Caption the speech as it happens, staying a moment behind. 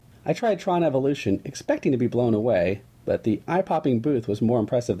I tried Tron Evolution, expecting to be blown away, but the eye-popping booth was more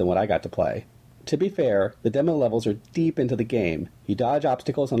impressive than what I got to play. To be fair, the demo levels are deep into the game. You dodge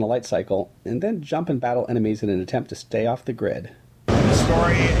obstacles on a light cycle, and then jump and battle enemies in an attempt to stay off the grid. The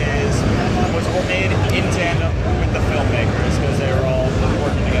story was made in tandem with the filmmakers, because they were all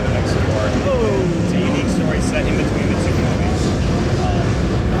working together next door. It's a unique story set in between the two movies.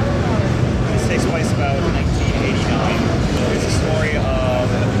 This takes place about 1989. It's a story of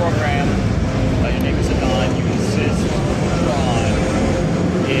the program, your name is Adon, uses Tron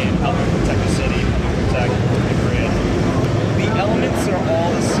in helping protect the city, helping protect the grid. The elements are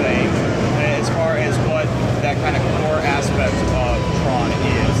all the same as far as what that kind of core aspect of Tron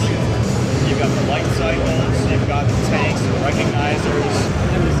is. You've got the light cycles, you've got the tanks, the recognizers.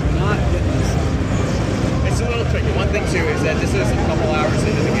 I was not getting this. It's a little tricky. One thing too is that this is a couple hours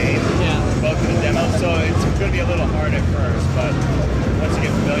into the game, both in the demo, so it's going to be a little hard at first, but once you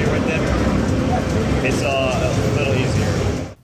get familiar